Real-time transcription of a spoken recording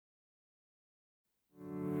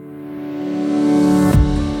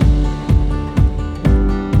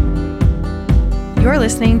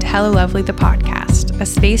listening to Hello Lovely, the podcast, a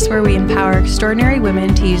space where we empower extraordinary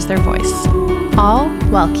women to use their voice, all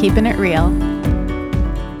while keeping it real.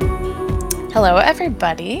 Hello,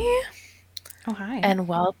 everybody. Oh, hi. And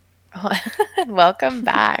welcome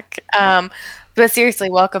back. But seriously,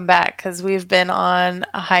 welcome back, because we've been on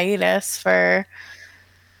a hiatus for,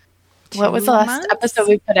 what was the last episode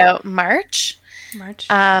we put out? March?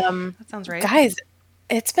 That sounds right. Guys,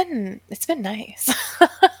 it's been nice.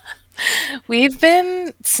 We've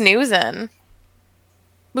been snoozing.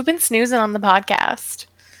 We've been snoozing on the podcast.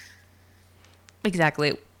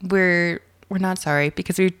 Exactly. We're not sorry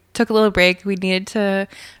because we took a little break. We needed to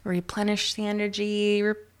replenish the energy.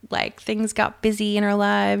 Things got busy in our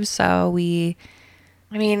lives, so we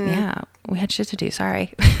had shit to do.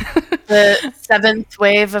 Sorry. The seventh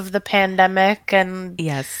wave of the pandemic and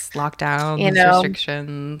lockdowns,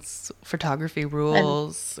 restrictions, photography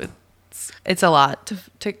rules. It's a lot to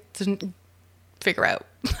figure out.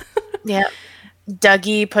 Yeah.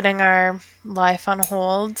 Dougie putting our life on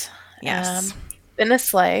hold. Yes. In a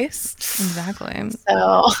slice. Exactly.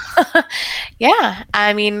 So, yeah.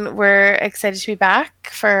 I mean, we're excited to be back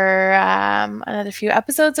for another few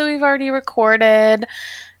episodes that we've already recorded.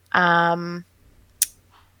 Yeah.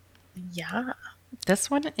 This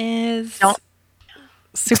one is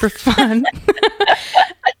super fun.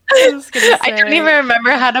 I don't even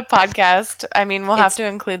remember how to podcast. I mean, we'll have to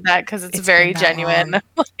include that because it's very genuine.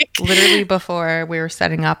 Literally before we were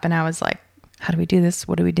setting up and I was like, how do we do this?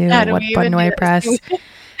 What do we do? What button do I press?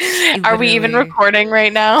 Are we even recording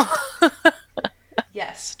right now?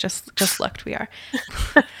 Yes. Just looked. We are.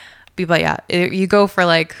 But yeah, you go for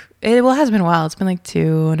it has been a while. It's been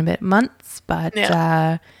 2 and a bit months, but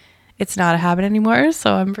it's not a habit anymore.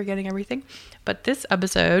 So I'm forgetting everything. But this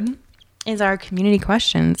episode is our community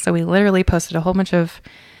questions. So we literally posted a whole bunch of,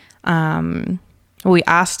 we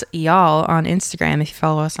asked y'all on Instagram, if you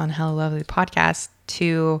follow us on Hello Lovely Podcast,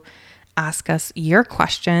 to ask us your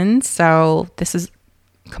questions. So this is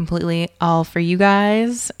completely all for you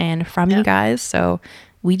guys and from you guys. So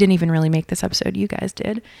we didn't even really make this episode. You guys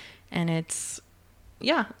did. And it's,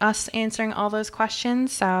 us answering all those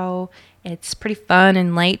questions. So it's pretty fun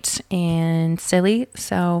and light and silly.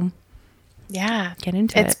 So yeah, get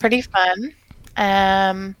into it. It's pretty fun.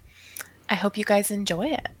 I hope you guys enjoy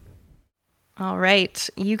it. All right.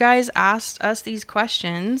 You guys asked us these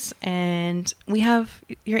questions and we have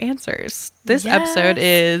your answers. This episode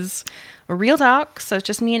is real talk. So it's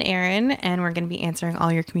just me and Erin, and we're going to be answering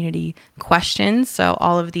all your community questions. So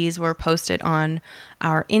all of these were posted on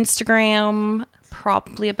our Instagram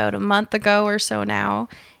probably about a month ago or so now.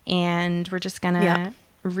 And we're just going to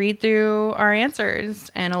read through our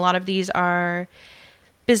answers. And a lot of these are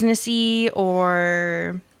businessy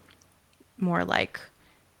or more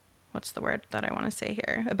what's the word that I want to say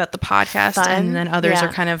here about the podcast? Fun. And then others are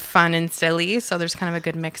kind of fun and silly. So there's kind of a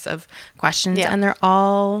good mix of questions and they're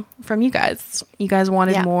all from you guys. You guys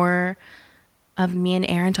wanted more of me and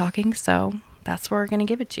Erin talking. So that's where we're going to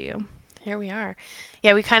give it to you. Here we are.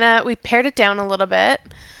 Yeah, we pared it down a little bit.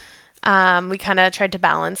 We kind of tried to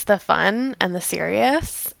balance the fun and the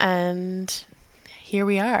serious, and here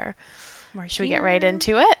we are. Should we get right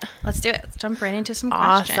into it? Let's do it. Let's jump right into some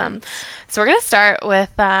questions. Awesome. So we're going to start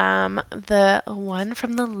with the one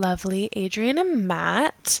from the lovely Adrian and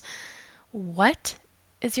Matt. What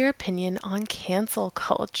is your opinion on cancel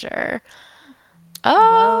culture?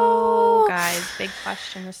 Oh, guys, big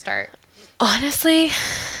question to start. Honestly,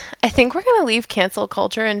 I think we're going to leave cancel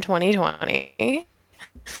culture in 2020.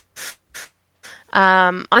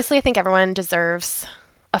 Honestly, I think everyone deserves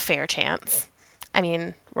a fair chance. I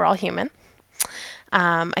mean, we're all human.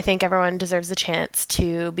 I think everyone deserves a chance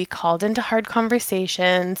to be called into hard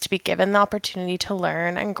conversations, to be given the opportunity to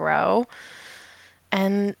learn and grow.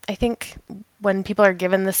 And I think when people are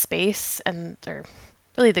given the space and they're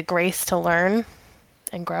really the grace to learn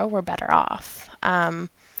and grow, we're better off.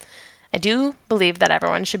 I do believe that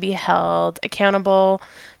everyone should be held accountable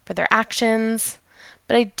for their actions,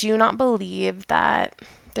 but I do not believe that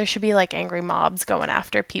there should be angry mobs going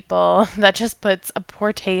after people. That just puts a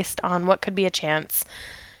poor taste on what could be a chance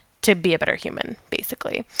to be a better human,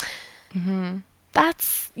 basically. Mm-hmm.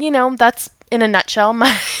 That's in a nutshell,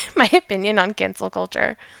 my opinion on cancel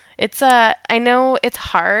culture. I know it's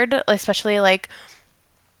hard, especially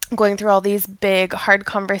going through all these big, hard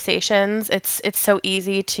conversations. It's so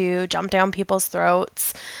easy to jump down people's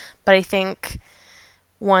throats. But I think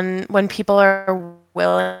when people are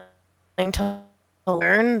willing to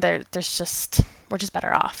learn, we're just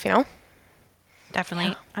better off,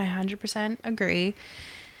 Definitely. I 100% agree.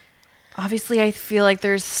 Obviously, I feel like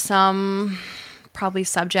there's some probably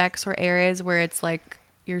subjects or areas where it's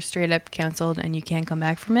you're straight up canceled and you can't come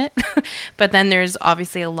back from it. But then there's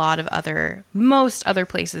obviously a lot of most other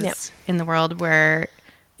places in the world where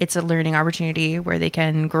it's a learning opportunity where they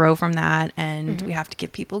can grow from that. And we have to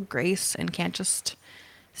give people grace and can't just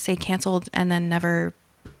say canceled and then never,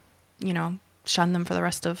 shun them for the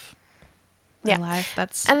rest of their life.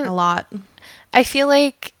 That's a lot. I feel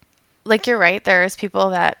like you're right. There's people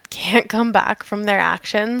that can't come back from their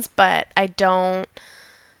actions, but I don't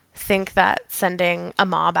think that sending a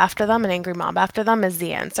mob after them, an angry mob after them, is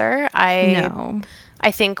the answer.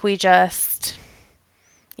 I think we just,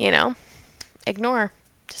 ignore.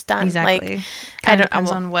 Just done. Exactly.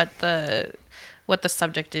 Depends on what the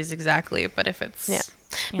subject is exactly. But if it's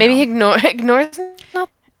maybe ignore is not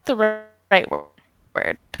the right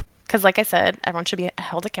word, because like I said, everyone should be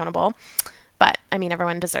held accountable. But I mean,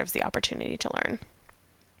 everyone deserves the opportunity to learn.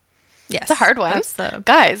 Yes, it's a hard one,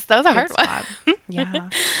 guys. That was a hard one. Yeah,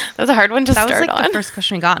 that was a hard one to start on. That was like the first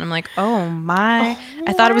question we got, and I'm like, oh my!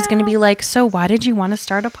 I thought it was going to be like, so why did you want to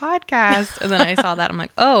start a podcast? And then I saw that, I'm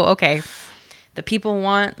like, oh, okay. The people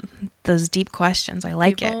want those deep questions. I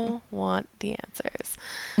like it. People want the answers.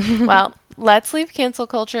 Well, let's leave cancel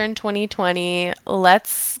culture in 2020.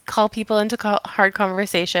 Let's call people into hard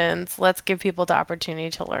conversations. Let's give people the opportunity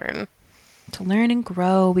to learn. To learn and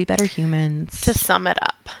grow, be better humans. To sum it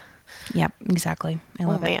up. Yep, exactly. I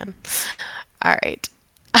love it. Man. All right.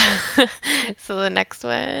 So the next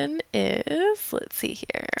one is, let's see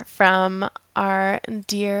here, from our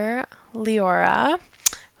dear Leora,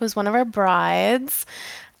 who's one of our brides.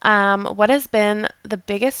 What has been the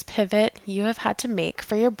biggest pivot you have had to make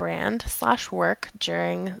for your brand / work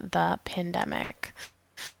during the pandemic?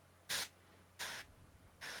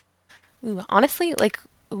 Ooh, honestly,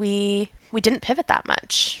 we didn't pivot that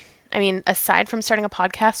much. I mean, aside from starting a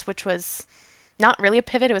podcast, which was not really a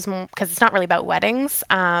pivot, it was more because it's not really about weddings.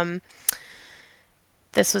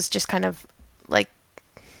 This was just kind of like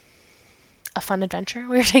a fun adventure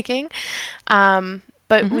we were taking.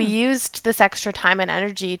 But we used this extra time and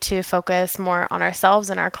energy to focus more on ourselves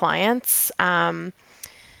and our clients.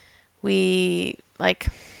 We've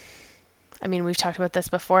talked about this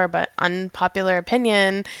before, but unpopular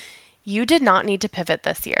opinion, you did not need to pivot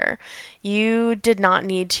this year. You did not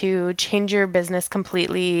need to change your business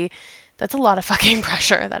completely. That's a lot of fucking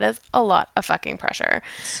pressure. That is a lot of fucking pressure.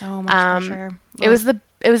 So much pressure. It was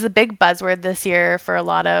the big buzzword this year for a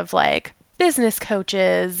lot of business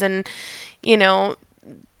coaches and,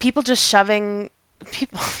 people just shoving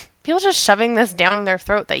this down their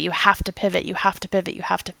throat that you have to pivot, you have to pivot, you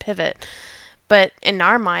have to pivot. But in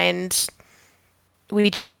our mind,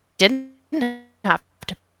 we didn't have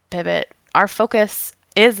to pivot. Our focus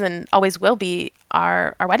is and always will be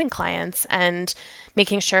our wedding clients and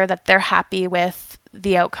making sure that they're happy with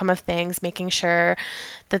the outcome of things, making sure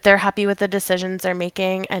that they're happy with the decisions they're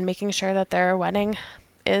making, and making sure that their wedding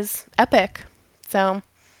is epic. So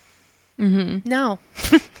no,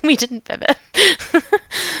 we didn't pivot.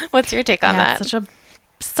 What's your take on that?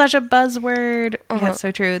 Such a buzzword. Yeah, it's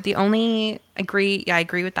so true. I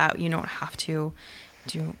agree with that. You don't have to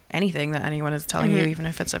do anything that anyone is telling you, even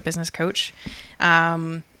if it's a business coach.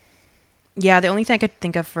 The only thing I could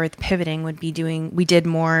think of for pivoting would be we did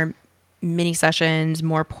more mini sessions,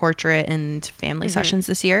 more portrait and family sessions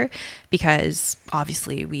this year, because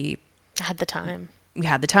obviously we had the time.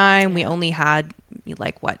 Yeah. We only had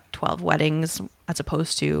 12 weddings as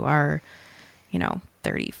opposed to our,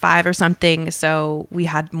 35 or something. So we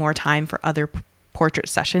had more time for other portrait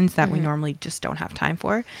sessions that we normally just don't have time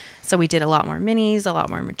for. So we did a lot more minis, a lot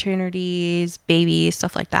more maternities, babies,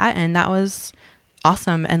 stuff like that. And that was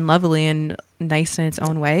awesome and lovely and nice in its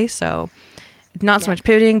own way. So not so much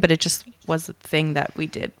pivoting, but it just was a thing that we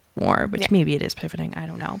did more, which maybe it is pivoting. I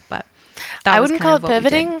don't know, but I wouldn't call it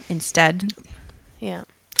pivoting. Instead. Yeah.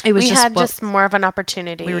 It was just more of an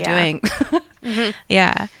opportunity. We were doing.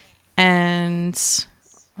 Yeah. And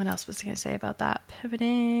what else was I going to say about that?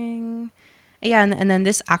 Pivoting. Yeah. And then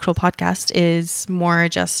this actual podcast is more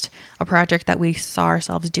just a project that we saw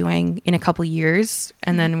ourselves doing in a couple years.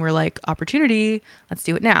 And then we're like, opportunity, let's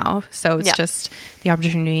do it now. So it's just the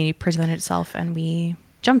opportunity presented itself and we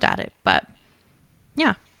jumped at it. But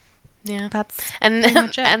yeah. Yeah. That's and the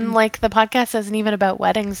podcast isn't even about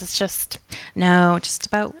weddings. It's just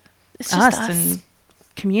about us and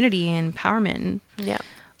community and empowerment and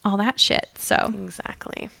all that shit. So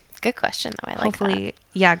exactly. Good question though. I like that.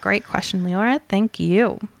 Yeah, great question, Leora. Thank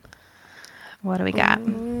you. What do we got?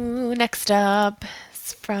 Ooh, next up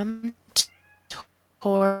is from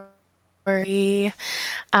Tori.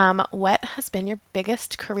 What has been your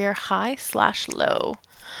biggest career high / low?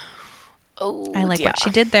 Oh, I like what she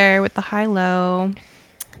did there with the high-low.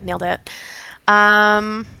 Nailed it.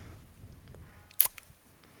 Um,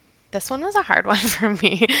 this one was a hard one for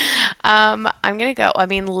me. I'm gonna go. I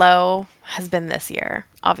mean, low has been this year,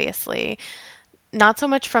 obviously. Not so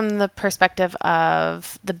much from the perspective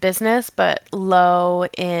of the business, but low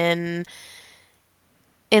in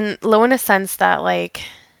a sense that like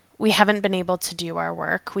we haven't been able to do our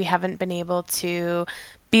work. We haven't been able to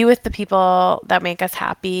be with the people that make us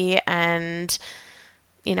happy and,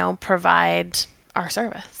 provide our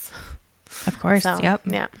service. Of course. So, Yep.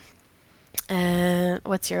 yeah. And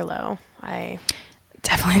what's your low?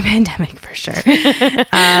 Definitely pandemic for sure.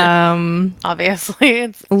 Obviously,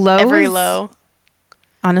 it's Lows, every low.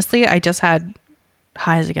 Honestly, I just had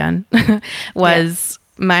highs again.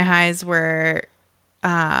 My highs were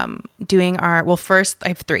doing first I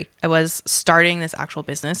have three. I was starting this actual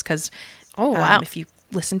business because if you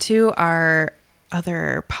listen to our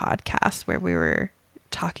other podcast where we were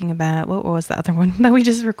talking about, what was the other one that we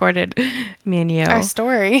just recorded, me and you? Our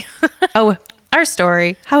story. Our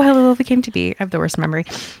story, how Hello Lovely came to be. I have the worst memory.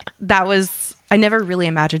 I never really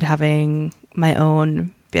imagined having my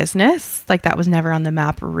own business. Like that was never on the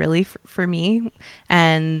map really for me.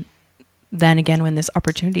 And then again, when this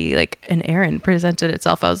opportunity, like an Erin presented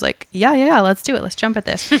itself, I was like, yeah, let's do it. Let's jump at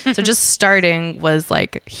this. So just starting was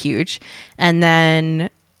like huge. And then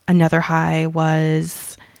another high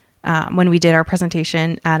was when we did our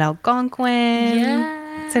presentation at Algonquin.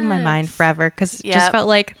 Yes. It's in my mind forever because it just felt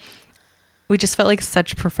like we just felt like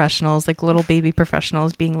such professionals, like little baby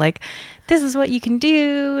professionals being like, this is what you can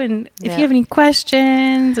do. And if you have any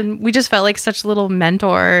questions, and we just felt like such little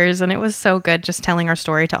mentors. And it was so good just telling our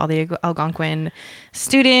story to all the Algonquin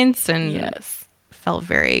students and felt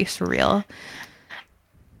very surreal.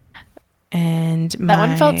 And that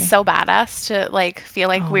one felt so badass to like feel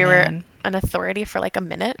like we were an authority for like a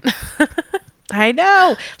minute. I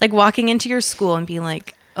know. Like walking into your school and being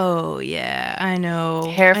like, oh yeah, I know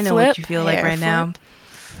what you feel like right now.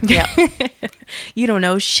 Yeah. You don't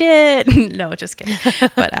know shit. No, just kidding.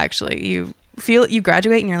 But actually you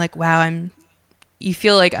graduate and you're like, wow, you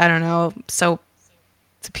feel like, I don't know, so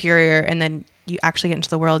superior. And then you actually get into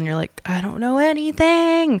the world and you're like, I don't know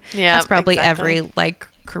anything. Yeah. That's probably every like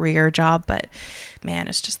career job, but man,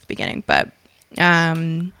 it's just the beginning. But,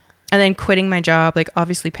 and then quitting my job, like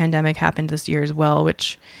obviously pandemic happened this year as well,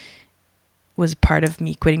 which was part of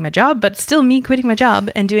me quitting my job, but still me quitting my job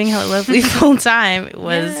and doing Hello Lovely full time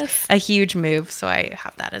was a huge move. So I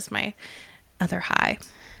have that as my other high.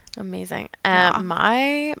 Amazing.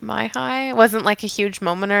 My high wasn't like a huge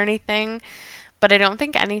moment or anything, but I don't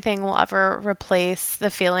think anything will ever replace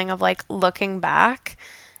the feeling of like looking back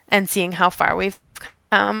and seeing how far we've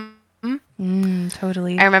come.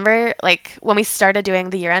 Totally. I remember like when we started doing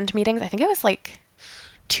the year-end meetings, I think it was like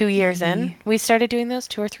 2 years in. We started doing those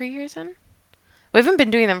 2 or 3 years in. We haven't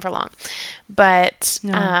been doing them for long, but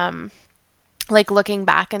like looking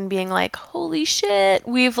back and being like, holy shit,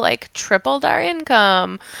 we've like tripled our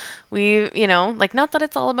income. We, like not that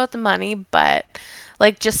it's all about the money, but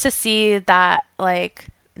like just to see that like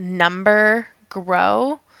number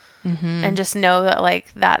grow and just know that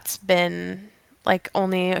like that's been like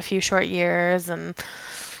only a few short years. And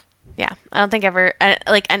yeah, I don't think ever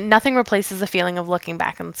and nothing replaces the feeling of looking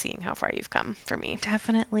back and seeing how far you've come for me.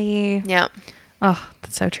 Definitely. Yeah. Oh,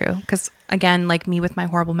 that's so true. Because again, like me with my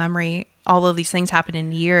horrible memory, all of these things happen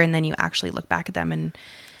in a year, and then you actually look back at them and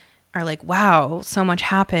are like, wow, so much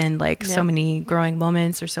happened. Like so many growing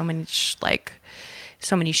moments, or so many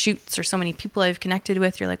so many shoots, or so many people I've connected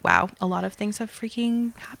with. You're like, wow, a lot of things have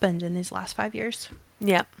freaking happened in these last 5 years.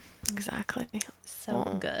 Yep, exactly.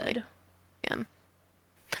 So good. Yeah.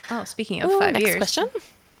 Oh, speaking of 5 years. Next question.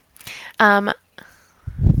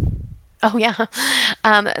 Oh, yeah.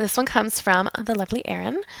 This one comes from the lovely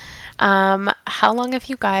Erin. How long have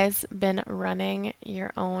you guys been running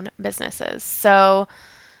your own businesses? So,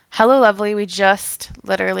 Hello Lovely, we just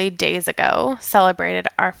literally days ago celebrated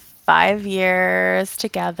our 5 years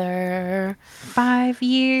together. 5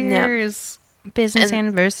 years. Yep. Business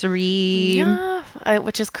anniversary. Yeah,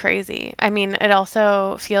 which is crazy. I mean, it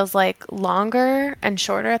also feels like longer and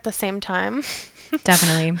shorter at the same time.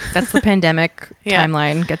 Definitely. That's the pandemic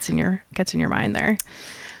timeline gets in your mind there.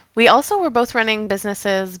 We also were both running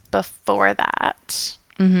businesses before that.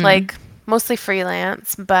 Like mostly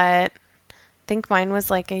freelance, but I think mine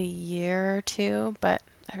was like a year or two, but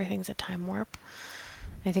everything's a time warp.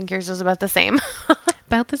 I think yours was about the same.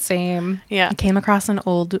 About the same. Yeah. I came across an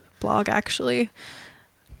old blog actually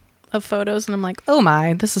of photos and I'm like, oh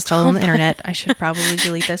my, this is still on the internet. I should probably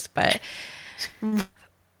delete this, but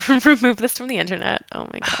remove this from the internet. Oh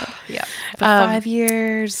my god. Yeah. But 5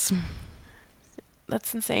 years.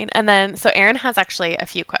 That's insane. And then, so Erin has actually a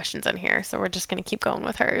few questions in here, so we're just going to keep going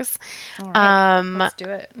with hers. All right, let's do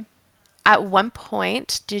it. At one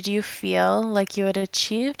point, did you feel like you had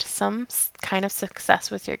achieved some kind of success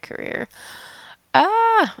with your career?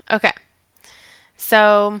 Okay.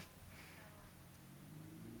 So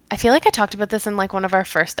I feel like I talked about this in like one of our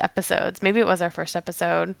first episodes. Maybe it was our first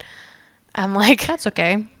episode. I'm like, That's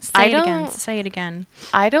okay. Say it again.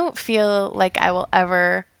 I don't feel like I will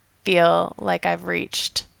ever feel like I've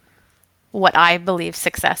reached what I believe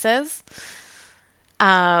success is.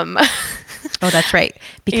 Oh, that's right.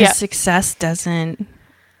 Because Yeah. success doesn't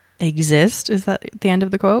exist. Is that the end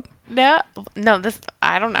of the quote? No, this,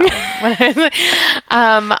 I don't know.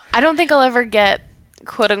 I don't think I'll ever get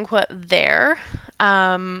quote unquote there.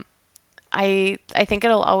 I think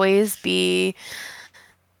it'll always be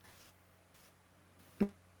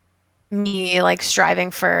me like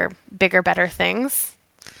striving for bigger, better things.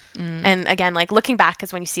 And again, like looking back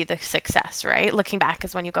is when you see the success, right? Looking back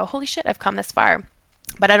is when you go, holy shit, I've come this far.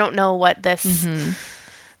 But I don't know what this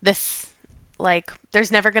like,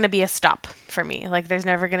 there's never going to be a stop for me. Like, there's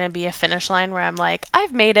never going to be a finish line where I'm like,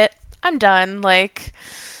 I've made it. I'm done. Like,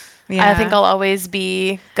 I think I'll always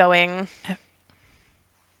be going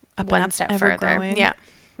Up one and up, step ever further. growing. Yeah.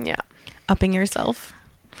 Upping yourself.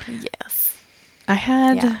 Yes. I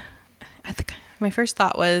Yeah. think my first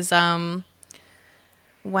thought was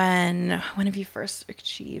when have you first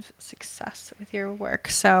achieved success with your work?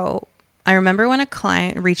 So I remember when a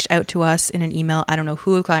client reached out to us in an email. I don't know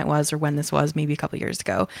who the client was or when this was, maybe a couple years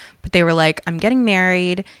ago, but they were like, I'm getting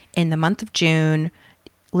married in the month of June.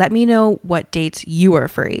 Let me know what dates you are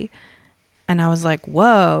free. And I was like,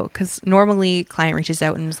 whoa, because normally client reaches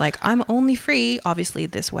out and is like, I'm only free, obviously,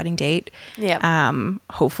 this wedding date. Yeah.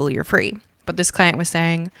 Hopefully you're free. But this client was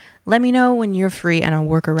saying, let me know when you're free and I'll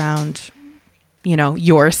work around,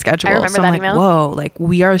 your schedule. I remember so I'm that like, email. whoa, like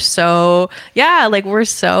we are like we're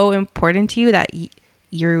so important to you that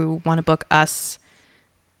you want to book us.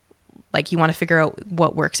 Like you want to figure out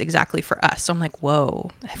what works exactly for us. So I'm like, whoa,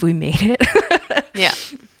 have we made it? Yeah.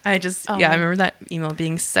 I remember that email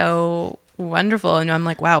being so wonderful. And I'm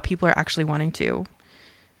like, wow, people are actually wanting to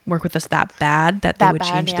work with us that bad that they would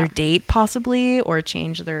change their date possibly or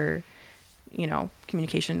change their,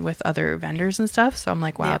 communication with other vendors and stuff. So I'm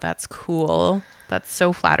like, wow, that's cool. That's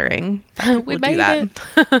so flattering. We made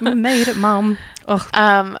it. We made it, Mom.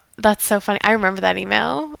 Ugh. That's so funny. I remember that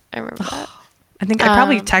email. I remember that. I think I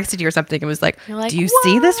probably texted you or something. It was like, You're like, do you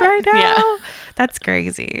see this right now? Yeah. That's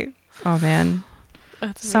crazy. Oh, man.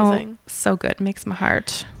 That's amazing. So good. Makes my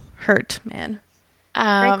heart hurt, man. Great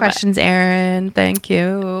Um, questions, Erin. Thank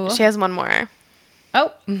you. She has one more.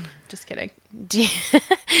 Oh, just kidding. Do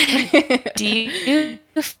you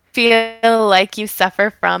feel like you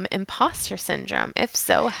suffer from imposter syndrome? If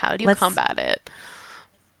so, how do you combat it?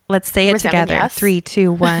 Let's say it together. Yes. 3,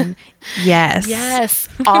 2, 1. Yes. Yes.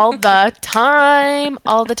 All the time.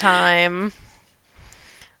 All the time.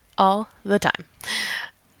 All the time.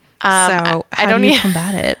 So how do you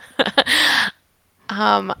combat it?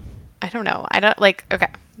 I don't know. I don't like, okay,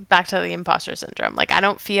 back to the imposter syndrome. Like, I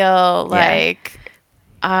don't feel like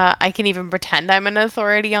I can even pretend I'm an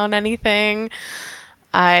authority on anything.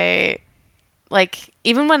 Even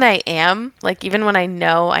when I am, like, even when I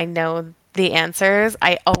know the answers,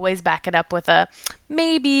 I always back it up with a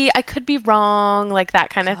maybe, I could be wrong, like that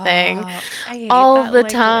kind of thing. I hate all that the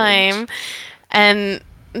language. time. And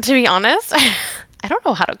to be honest, I don't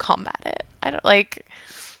know how to combat it. I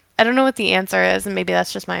don't know what the answer is, and maybe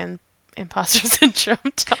that's just my imposter syndrome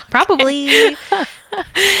talk. Probably. Do you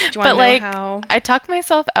want to know how? I talk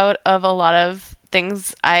myself out of a lot of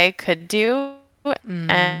things I could do,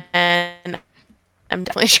 and I'm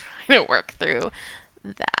definitely trying to work through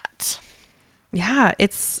that. Yeah,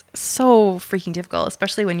 it's so freaking difficult,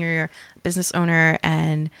 especially when you're a business owner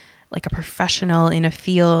and like a professional in a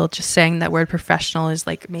field. Just saying that word professional is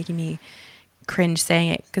like making me cringe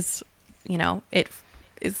saying it because, it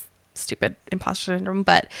is stupid imposter syndrome.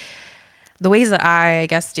 But the ways that I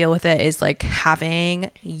guess deal with it is like having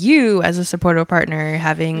you as a supportive partner,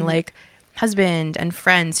 having like husband and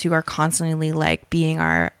friends who are constantly like being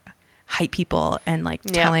our hype people and like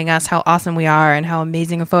telling us how awesome we are and how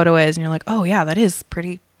amazing a photo is. And you're like, oh yeah, that is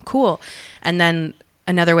pretty cool. And then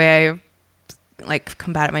another way I like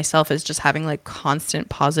combat it myself is just having like constant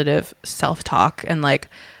positive self-talk and like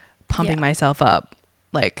pumping myself up.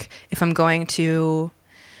 Like if I'm going to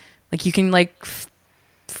like, you can like,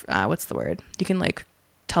 what's the word? You can like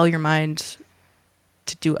tell your mind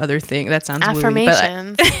to do other things. That sounds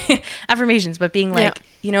affirmations. wooey, but affirmations, but being like, Yeah.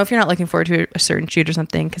 you know, if you're not looking forward to a certain shoot or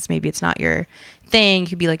something, because maybe it's not your thing, you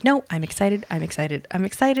could be like, no, I'm excited, I'm excited, I'm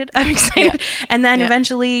excited, I'm excited. Yeah. And then Yeah.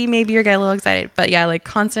 eventually maybe you're getting a little excited. But yeah, like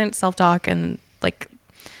constant self-talk and like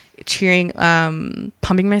cheering,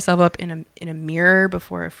 pumping myself up in a mirror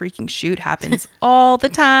before a freaking shoot happens all the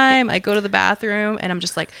time. I go to the bathroom and I'm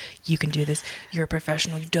just like, you can do this. You're a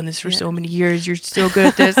professional. You've done this for so many years. You're so good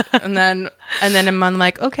at this. and then I'm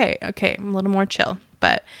like, okay, I'm a little more chill.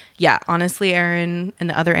 But yeah, honestly, Erin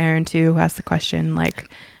and the other Erin too, who asked the question,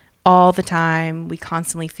 like all the time, we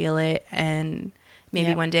constantly feel it, and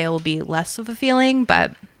maybe one day it will be less of a feeling,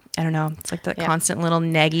 but I don't know. It's like that constant little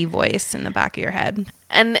naggy voice in the back of your head.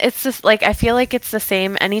 And it's just like, I feel like it's the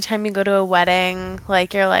same anytime you go to a wedding.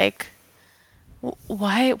 Like, you're like,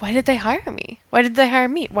 why did they hire me? Why did they hire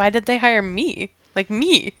me? Why did they hire me? Like,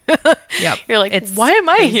 me. Yep. You're like, It's why am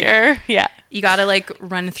I crazy. here? Yeah. You got to like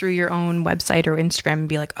run through your own website or Instagram and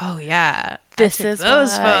be like, oh yeah, This I took is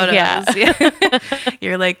those why. photos. Yeah. Yeah.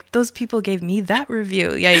 You're like, those people gave me that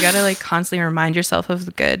review. Yeah. You got to like constantly remind yourself of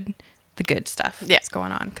the good stuff that's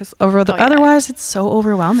going on. Because otherwise it's so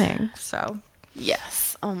overwhelming. So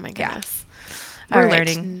Yes. Oh my goodness. we're All right.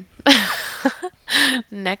 learning.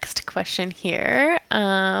 Next question here.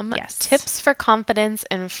 Yes. Tips for confidence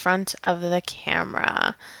in front of the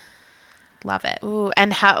camera. Love it. Ooh,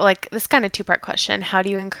 and how, like, this kind of two-part question. How do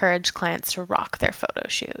you encourage clients to rock their photo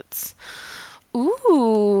shoots?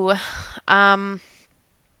 Ooh,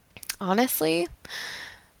 honestly,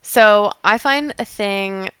 so I find a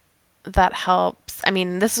thing that helps. I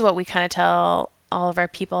mean, this is what we kind of tell all of our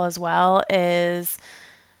people as well, is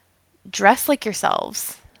dress like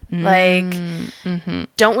yourselves. Like,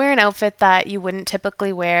 don't wear an outfit that you wouldn't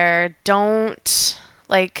typically wear. Don't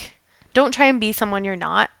try and be someone you're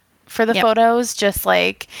not for the photos. Just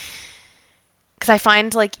like, because I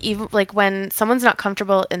find like, even like when someone's not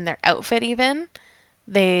comfortable in their outfit, even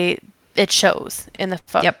it shows in the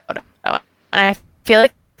photo. Yep. And I feel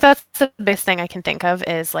like that's the biggest thing I can think of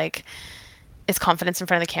is confidence in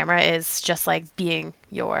front of the camera is just like being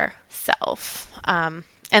yourself.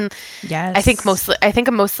 And Yes. I think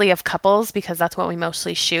mostly of couples, because that's what we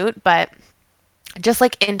mostly shoot, but just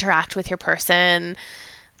like interact with your person,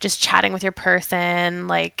 just chatting with your person,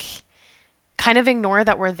 like kind of ignore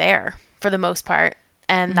that we're there for the most part.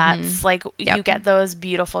 And that's like, you get those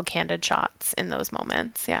beautiful candid shots in those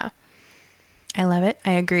moments. Yeah. I love it.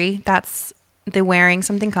 I agree. That's the wearing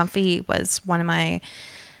something comfy was one of my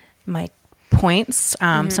points.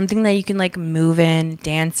 Something that you can like move in,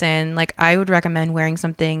 dance in. Like I would recommend wearing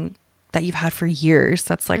something that you've had for years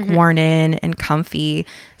that's like worn in and comfy,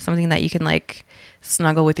 something that you can like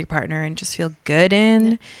snuggle with your partner and just feel good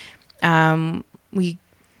in.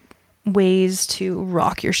 Ways to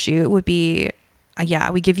rock your shoot would be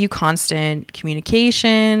we give you constant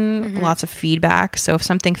communication, lots of feedback. So if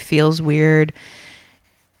something feels weird,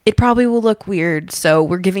 it probably will look weird. So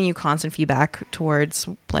we're giving you constant feedback towards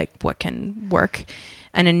like what can work.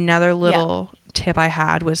 And another little tip I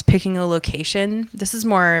had was picking a location. This is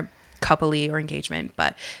more coupley or engagement,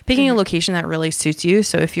 but picking a location that really suits you.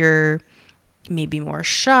 So if you're maybe more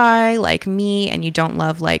shy like me and you don't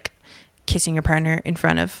love like kissing your partner in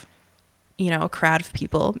front of, you know, a crowd of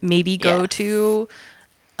people, maybe go to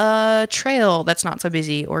a trail that's not so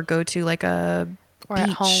busy, or go to like a Or beach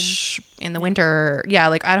at home in the winter. Yeah,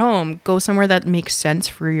 like at home, go somewhere that makes sense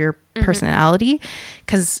for your personality.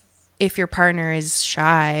 Because if your partner is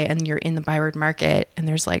shy and you're in the Byward Market and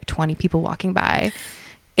there's like 20 people walking by,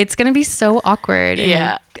 it's going to be so awkward.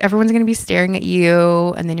 Yeah. And everyone's going to be staring at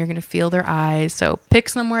you, and then you're going to feel their eyes. So pick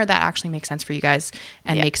somewhere that actually makes sense for you guys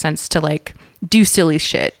and makes sense to like do silly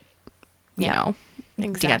shit, you know,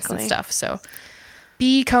 dance and stuff. So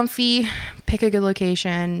be comfy, pick a good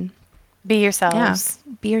location. Be yourselves.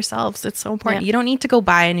 Yeah, be yourselves. It's so important. Yeah. You don't need to go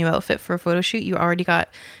buy a new outfit for a photo shoot. You already got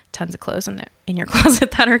tons of clothes in your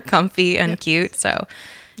closet that are comfy and cute. So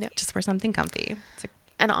just wear something comfy.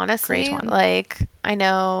 And honestly, great one. like, I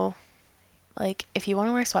know, like, if you want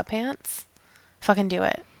to wear sweatpants, fucking do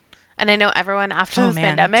it. And I know everyone after this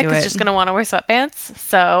pandemic is just going to want to wear sweatpants.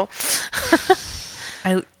 So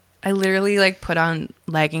I literally like put on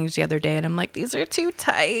leggings the other day and I'm like, these are too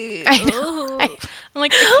tight. I know. I'm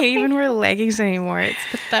like, I can't even wear leggings anymore. It's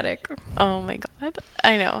pathetic. Oh my God.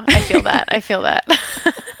 I know. I feel that. I feel that.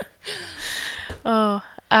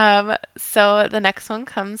 So the next one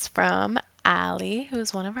comes from Allie,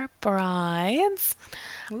 who's one of our brides.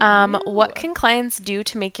 What can clients do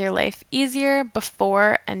to make your life easier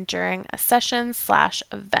before and during a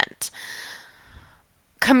session/event?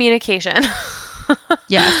 Communication.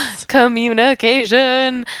 Yes.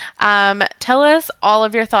 Communication. Tell us all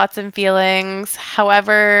of your thoughts and feelings,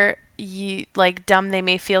 however you like dumb they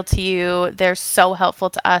may feel to you. They're so helpful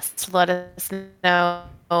to us to let us know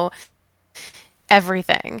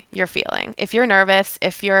everything you're feeling. If you're nervous,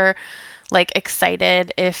 if you're like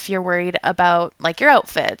excited, if you're worried about like your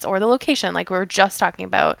outfits or the location, like we were just talking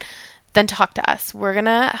about, then talk to us. We're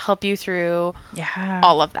gonna help you through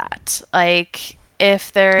all of that. Like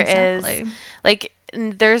if there is like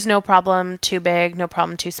there's no problem too big, no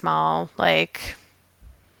problem too small. Like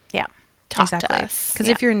talk to us. Because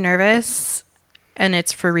if you're nervous and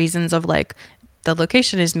it's for reasons of like the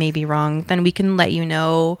location is maybe wrong, then we can let you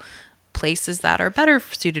know places that are better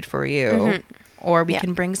suited for you. Or we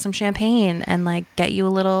can bring some champagne and like get you a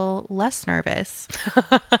little less nervous.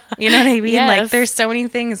 You know what I mean? Like there's so many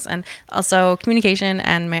things. And also communication,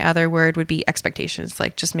 and my other word would be expectations,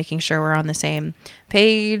 like just making sure we're on the same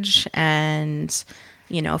page. And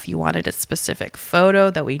you know, if you wanted a specific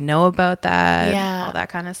photo, that we know about that, all that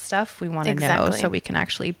kind of stuff, we want to know so we can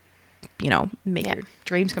actually, you know, make your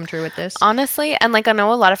dreams come true with this. Honestly, and like I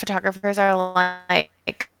know a lot of photographers are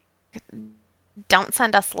like, don't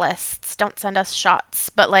send us lists, don't send us shots,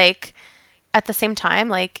 but like at the same time,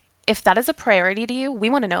 like if that is a priority to you, we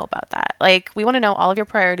want to know about that. Like we want to know all of your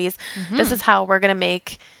priorities. This is how we're going to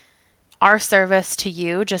make our service to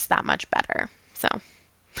you just that much better. So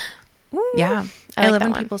I love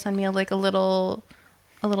when people send me a little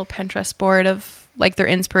Pinterest board of like their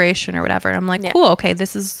inspiration or whatever. I'm like, cool, okay,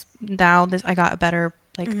 this is now this I got a better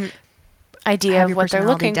like idea of what they're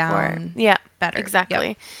looking for. Yeah, better.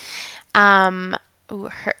 Exactly. She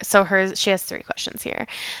has 3 questions here.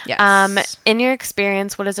 Yes. In your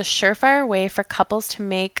experience, what is a surefire way for couples to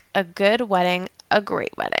make a good wedding a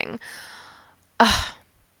great wedding?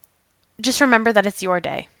 Just remember that it's your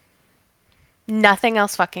day. Nothing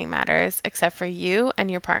else fucking matters except for you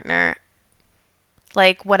and your partner.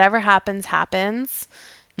 Like whatever happens, happens.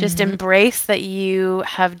 Just embrace that you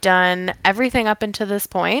have done everything up until this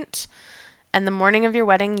point. And the morning of your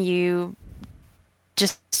wedding, you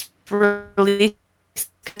just release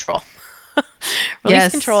control.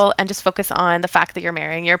 Release control and just focus on the fact that you're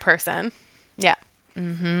marrying your person. Yeah.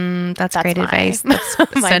 That's great advice. That's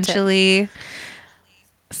essentially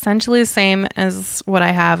the same as what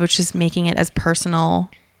I have, which is making it as personal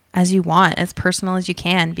as you want, as personal as you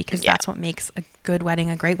can, because that's what makes a good wedding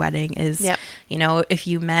a great wedding is, you know, if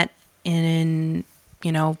you met in,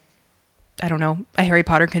 you know, I don't know, a Harry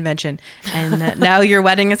Potter convention and now your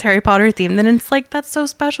wedding is Harry Potter themed, then it's like, that's so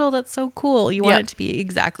special. That's so cool. You want it to be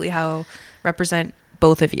exactly how represent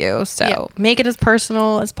both of you. So make it as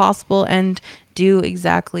personal as possible and do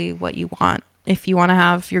exactly what you want. If you want to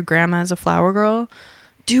have your grandma as a flower girl,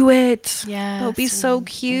 do it. Yeah. It'll be so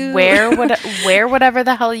cute. Wear whatever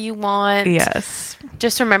the hell you want. Yes.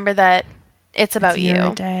 Just remember that it's about you.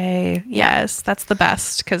 Your day. Yes. That's the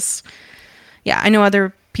best. Because, I know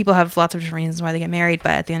other people have lots of different reasons why they get married,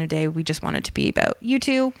 but at the end of the day, we just want it to be about you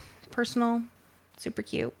two. Personal. Super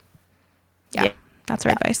cute. Yeah. That's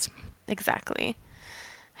our advice. Exactly.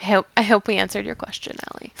 I hope we answered your question,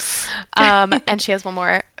 Allie. And she has one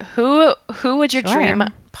more. Who would your dream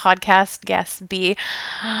podcast guest be?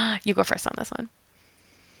 You go first on this one.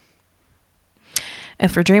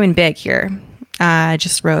 If we're dreaming big here, I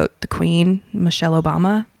just wrote the Queen, Michelle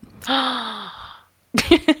Obama.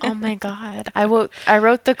 Oh my God. I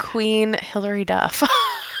wrote the Queen, Hillary Duff.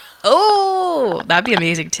 Oh, that'd be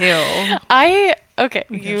amazing too. Okay,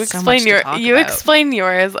 you explain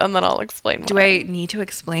yours and then I'll explain mine. Do I need to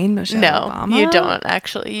explain Michelle Obama? No, you don't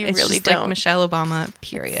actually. You it's really just don't. Like Michelle Obama,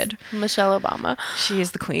 period. It's Michelle Obama. She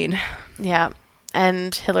is the queen. Yeah.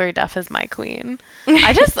 And Hillary Duff is my queen.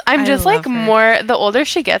 I'm just like more, the older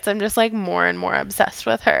she gets, I'm just like more and more obsessed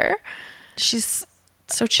with her. She's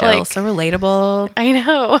so chill, like, so relatable. I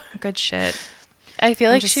know. Good shit. I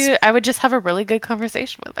feel like I would just have a really good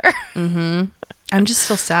conversation with her. I'm just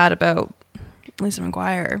still sad about Lisa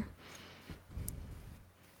McGuire.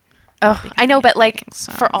 Oh, I know, but like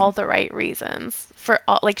for all the right reasons. For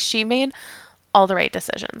all, like she made all the right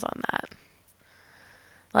decisions on that.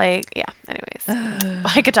 Like, yeah, anyways.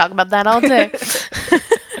 I could talk about that all day.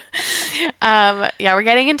 We're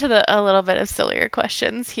getting into a little bit of sillier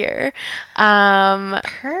questions here.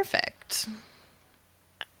 Perfect.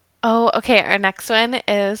 Oh, okay. Our next one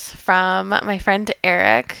is from my friend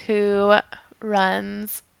Eric, who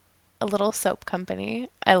runs a little soap company.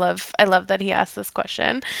 I love that he asked this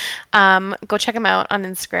question. Go check him out on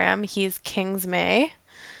Instagram. He's Kings May.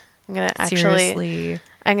 I'm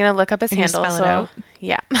gonna look up his handle. So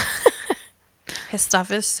yeah. His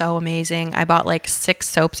stuff is so amazing. I bought like 6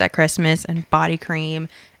 soaps at Christmas and body cream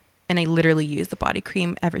and I literally use the body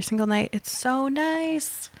cream every single night. It's so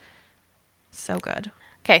nice. So good.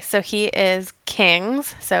 Okay, so he is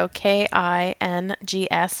Kings, so KINGS.MAY.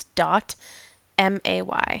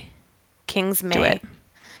 Kings May. Do it.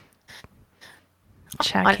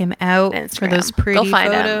 Check On him out Instagram. for those pretty Go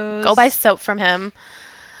find photos. him. Go buy soap from him.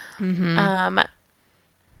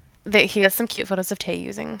 He has some cute photos of Tay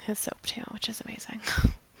using his soap too, which is amazing.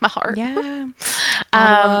 My heart. Yeah.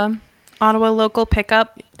 Ottawa local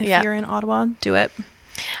pickup. If Yeah. you're in Ottawa, do it.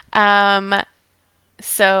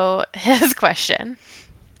 So his question,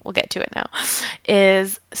 we'll get to it now,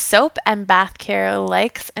 is soap and bath care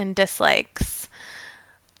likes and dislikes.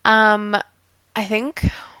 I think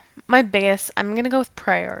I'm going to go with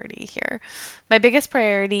priority here. My biggest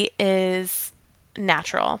priority is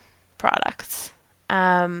natural products.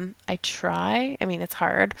 It's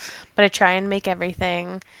hard, but I try and make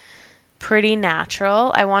everything pretty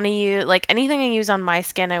natural. I want to use, like, anything I use on my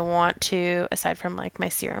skin, I want to, aside from like my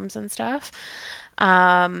serums and stuff,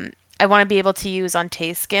 I want to be able to use on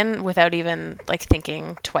Tay's skin without even like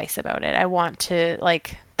thinking twice about it. I want to,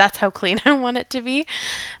 like, that's how clean I want it to be.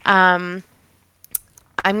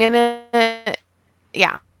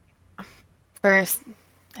 First,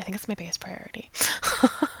 I think it's my biggest priority.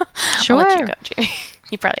 Sure. I'll let you go, Jamie.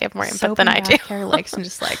 You probably have more input Soap than and I do. bath care likes and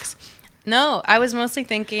dislikes. No, I was mostly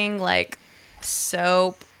thinking like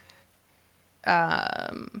soap.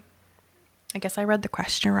 I guess I read the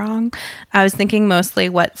question wrong. I was thinking mostly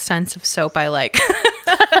what scents of soap I like.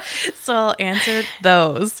 So I'll answer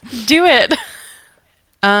those. Do it.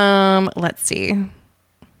 Let's see.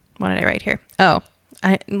 What did I write here? Oh,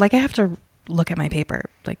 I have to look at my paper.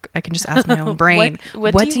 Like, I can just ask my own brain.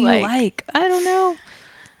 What do you like? I don't know.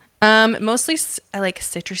 Mostly I like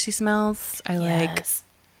citrusy smells. I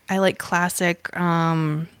like classic,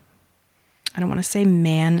 I don't want to say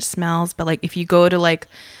man smells, but like if you go to like,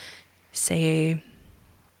 say,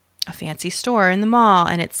 a fancy store in the mall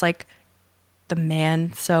and it's like the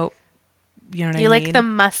man soap, you know what I mean? You like the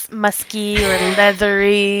musky or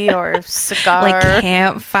leathery or cigar? Like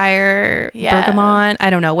campfire, Yeah. bergamot. I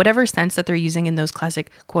don't know. Whatever scents that they're using in those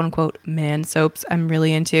classic quote unquote man soaps, I'm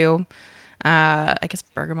really into. I guess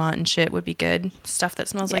bergamot and shit would be good. Stuff that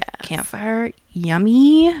smells like campfire.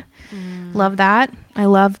 Yummy. Love that. I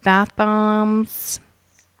love bath bombs.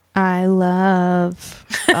 I love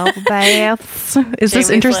bubble baths. Is this Jamie's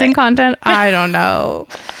interesting like- content? I don't know.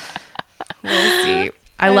 We'll see.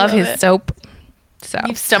 I love love his it. soap. So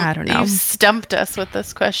I don't know. You've stumped us with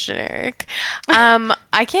this question, Eric.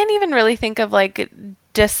 I can't even really think of like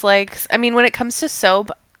dislikes. I mean, when it comes to soap,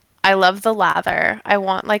 I love the lather. I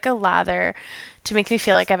want like a lather to make me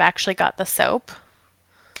feel like I've actually got the soap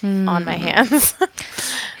on my hands.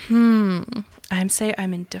 I'd say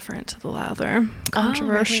I'm indifferent to the lather.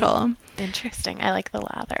 Controversial. Really? Interesting. I like the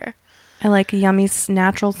lather. I like yummy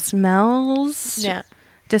natural smells. Yeah.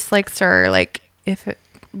 Dislikes are like if it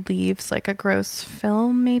leaves like a gross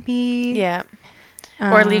film, maybe. Yeah.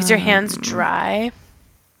 Or leaves your hands dry.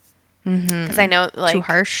 Because I know, like, Too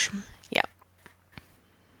harsh. Yeah.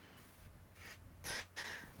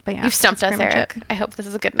 But yeah, You've stumped that's us, pretty much Eric. I hope this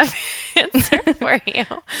is a good enough answer for you.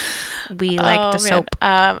 it. We like the soap.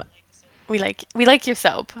 We like your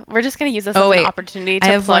soap. We're just gonna use this as wait. an opportunity I to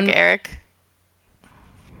have plug one- Eric.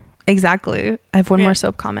 Exactly. I have one Yeah. more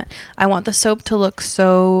soap comment. I want the soap to look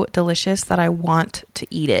so delicious that I want to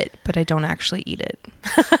eat it, but I don't actually eat it.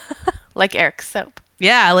 Like Eric's soap.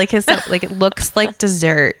 Yeah, like his soap. Like it looks like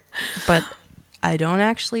dessert, but I don't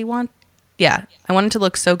actually want. Yeah, I want it to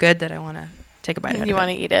look so good that I want to take a bite out You of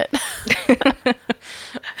want it. to eat it.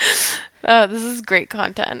 Oh, this is great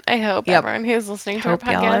content. I hope Yep. everyone who's listening to Hope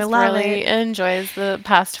our y'all podcast love really it. enjoys the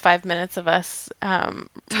past 5 minutes of us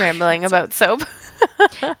rambling about soap.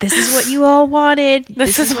 This is what you all wanted.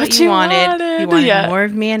 This is what you wanted. You wanted Yeah. more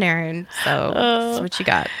of me and Aaron, so this is what you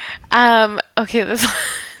got. Okay, this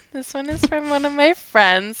one is from one of my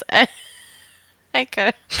friends. I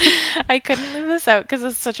couldn't leave this out because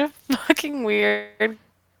it's such a fucking weird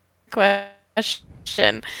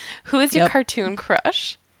question. Who is your Yep. cartoon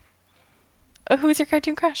crush? Who is your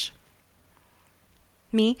cartoon crush?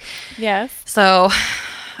 Me. Yes. So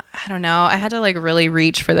I don't know. I had to like really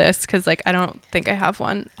reach for this because like I don't think I have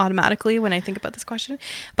one automatically when I think about this question.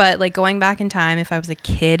 But like going back in time, if I was a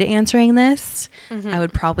kid answering this, I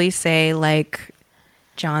would probably say like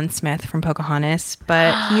John Smith from Pocahontas.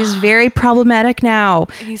 But he's very problematic now,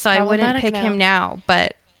 He's so I wouldn't problematic pick now. him now.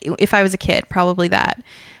 But if I was a kid, probably that.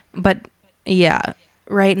 But yeah,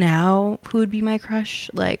 right now, who would be my crush?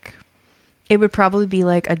 Like, it would probably be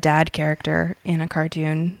like a dad character in a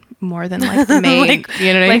cartoon more than like the maid.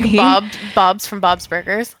 You know what I mean? Bob's from Bob's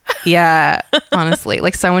Burgers. Yeah, honestly,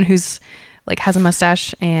 like someone who's like has a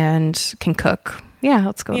mustache and can cook. Yeah,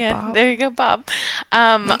 let's go with Bob. There you go, Bob.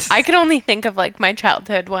 I can only think of like my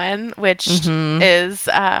childhood one, which is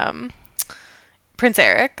Prince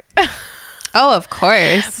Eric. Oh, of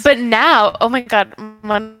course. But now, oh my God,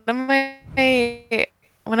 one of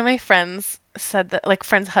my friends said that, like,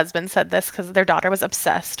 friend's husband said this because their daughter was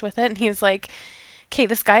obsessed with it, and he's like, "Okay,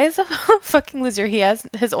 this guy is a fucking loser. He has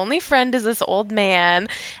his only friend is this old man,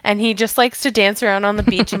 and he just likes to dance around on the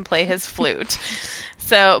beach and play his flute."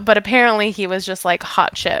 So, but apparently he was just like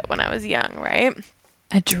hot shit when I was young, right?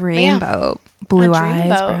 A dreamboat, blue eyes,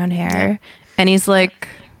 brown hair, and he's like.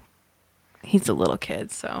 He's a little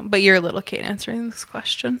kid, so but you're a little kid answering this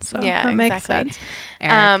question, so yeah, that makes sense.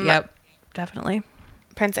 Eric, yep, definitely.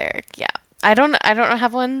 Prince Eric, yeah. I don't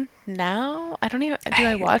have one now. I don't even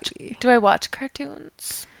do I watch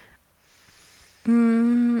cartoons?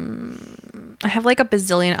 I have like a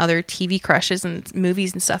bazillion other TV crushes and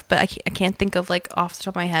movies and stuff, but I can't think of like off the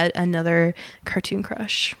top of my head another cartoon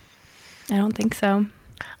crush. I don't think so.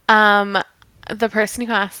 The person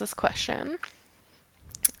who asked this question,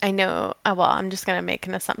 I know, well, I'm just going to make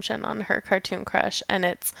an assumption on her cartoon crush, and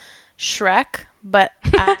it's Shrek, but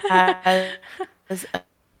as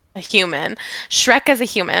a human. Shrek as a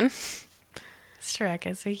human. Shrek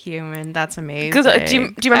as a human. That's amazing. Do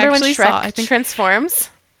you remember when Shrek transforms?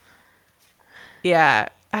 Yeah.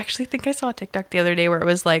 I actually think I saw a TikTok the other day where it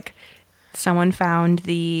was like someone found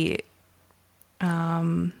the...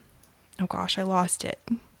 oh gosh, I lost it.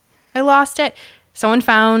 Someone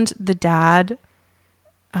found the dad...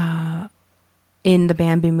 in the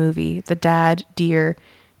Bambi movie, the dad deer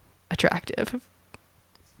attractive.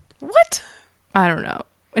 What? I don't know.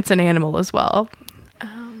 It's an animal as well.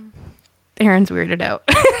 Aaron's weirded out.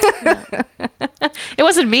 It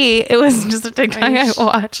wasn't me. It was just a TikTok I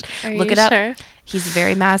watched. Look it up. Sure? He's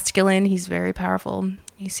very masculine. He's very powerful.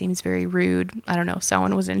 He seems very rude. I don't know.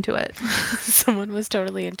 Someone was into it. Someone was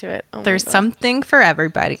totally into it. Oh, there's something for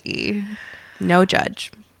everybody. No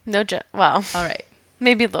judge. No judge. Well, all right.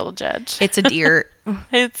 Maybe a little judge. It's a deer.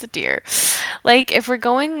 It's a deer. Like, if we're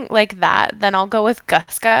going like that, then I'll go with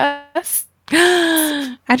Gus Gus.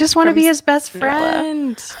 I just want to be his best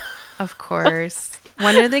friend. Of coururse.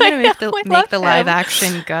 When are they going to make the live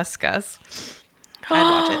action Gus Gus? I'd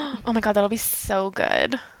watch it. Oh my God, that'll be so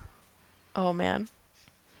good. Oh man.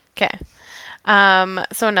 Okay.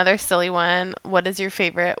 So another silly one. What is your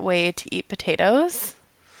favorite way to eat potatoes?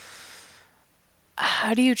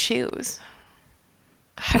 How do you choose?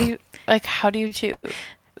 How do you choose?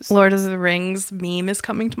 Lord of the Rings meme is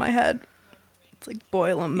coming to my head. It's like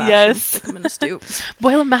boil them, mash them, stick them in a stew.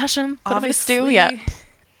 Boil them, mash them, put them in a stew. Yeah.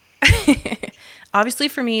 Obviously,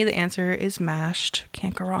 for me, the answer is mashed.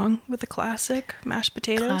 Can't go wrong with the classic mashed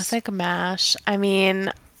potatoes. Classic mash. I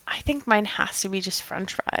mean, I think mine has to be just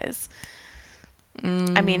French fries.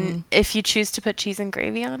 I mean, if you choose to put cheese and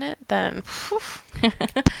gravy on it, then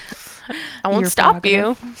I won't stop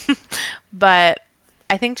you. But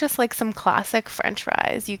I think just like some classic French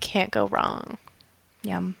fries, you can't go wrong.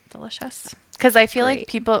 Yum, delicious. Because I feel like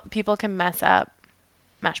people can mess up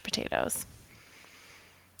mashed potatoes.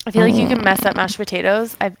 I feel like you can mess up mashed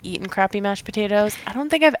potatoes. I've eaten crappy mashed potatoes. I don't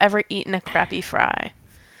think I've ever eaten a crappy fry.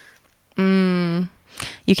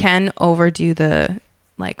 You can overdo the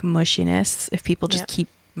like mushiness if people just keep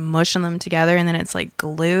mushing them together and then it's like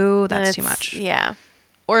glue. That's too much. Yeah.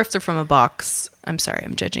 Or if they're from a box. I'm sorry,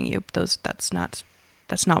 I'm judging you. That's not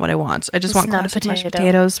what I want. I just want classic mashed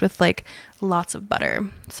potatoes with like lots of butter,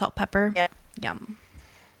 salt, pepper. Yeah. Yum.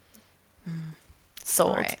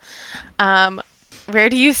 Sold. Right. Where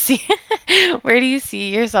do you see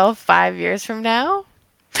yourself 5 years from now?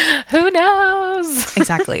 Who knows?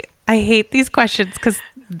 Exactly. I hate these questions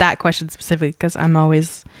that question specifically because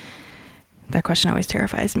that question always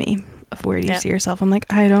terrifies me. Of where do you see yourself? I'm like,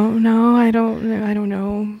 I don't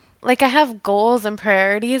know. Like I have goals and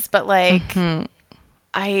priorities, but like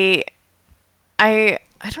I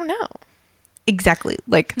don't know. Exactly.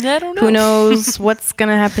 Like, I don't know. Who knows what's going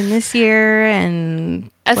to happen this year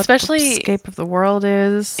and especially what the escape of the world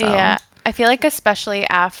is. So. Yeah. I feel like especially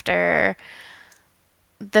after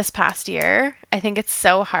this past year, I think it's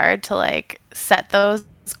so hard to like set those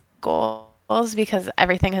goals because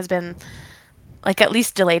everything has been like at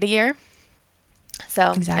least delayed a year.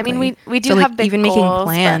 So, exactly. I mean, we do have big even goals, making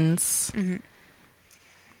plans.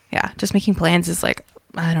 Yeah. Just making plans is like,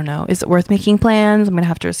 I don't know. Is it worth making plans? I'm going to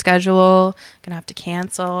have to reschedule. Going to have to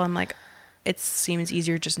cancel. I'm like, it seems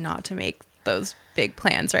easier just not to make those big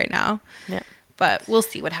plans right now. Yeah. but we'll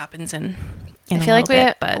see what happens in I feel like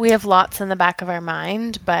we have lots in the back of our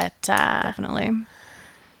mind, but definitely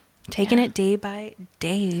taking it day by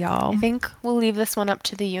day, y'all. I think we'll leave this one up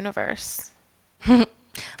to the universe.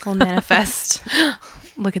 We'll manifest.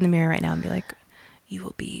 Look in the mirror right now and be like, you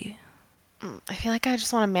will be. I feel like I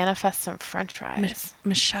just want to manifest some French fries.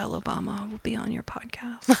 Michelle Obama will be on your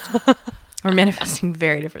podcast. We're manifesting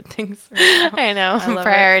very different things right now. I know.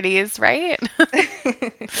 Priorities, right?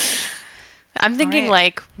 I'm thinking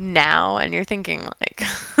like now, and you're thinking like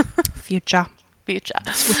future, which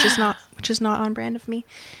is not on brand of me.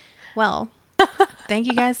 Well, thank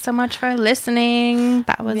you guys so much for listening.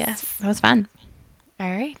 That was fun.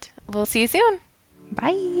 All right. We'll see you soon.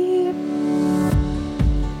 Bye.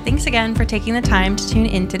 Thanks again for taking the time to tune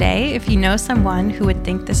in today. If you know someone who would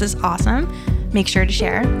think this is awesome, make sure to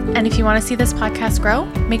share. And if you want to see this podcast grow,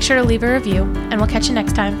 make sure to leave a review. And we'll catch you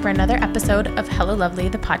next time for another episode of Hello Lovely,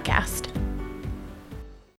 the podcast.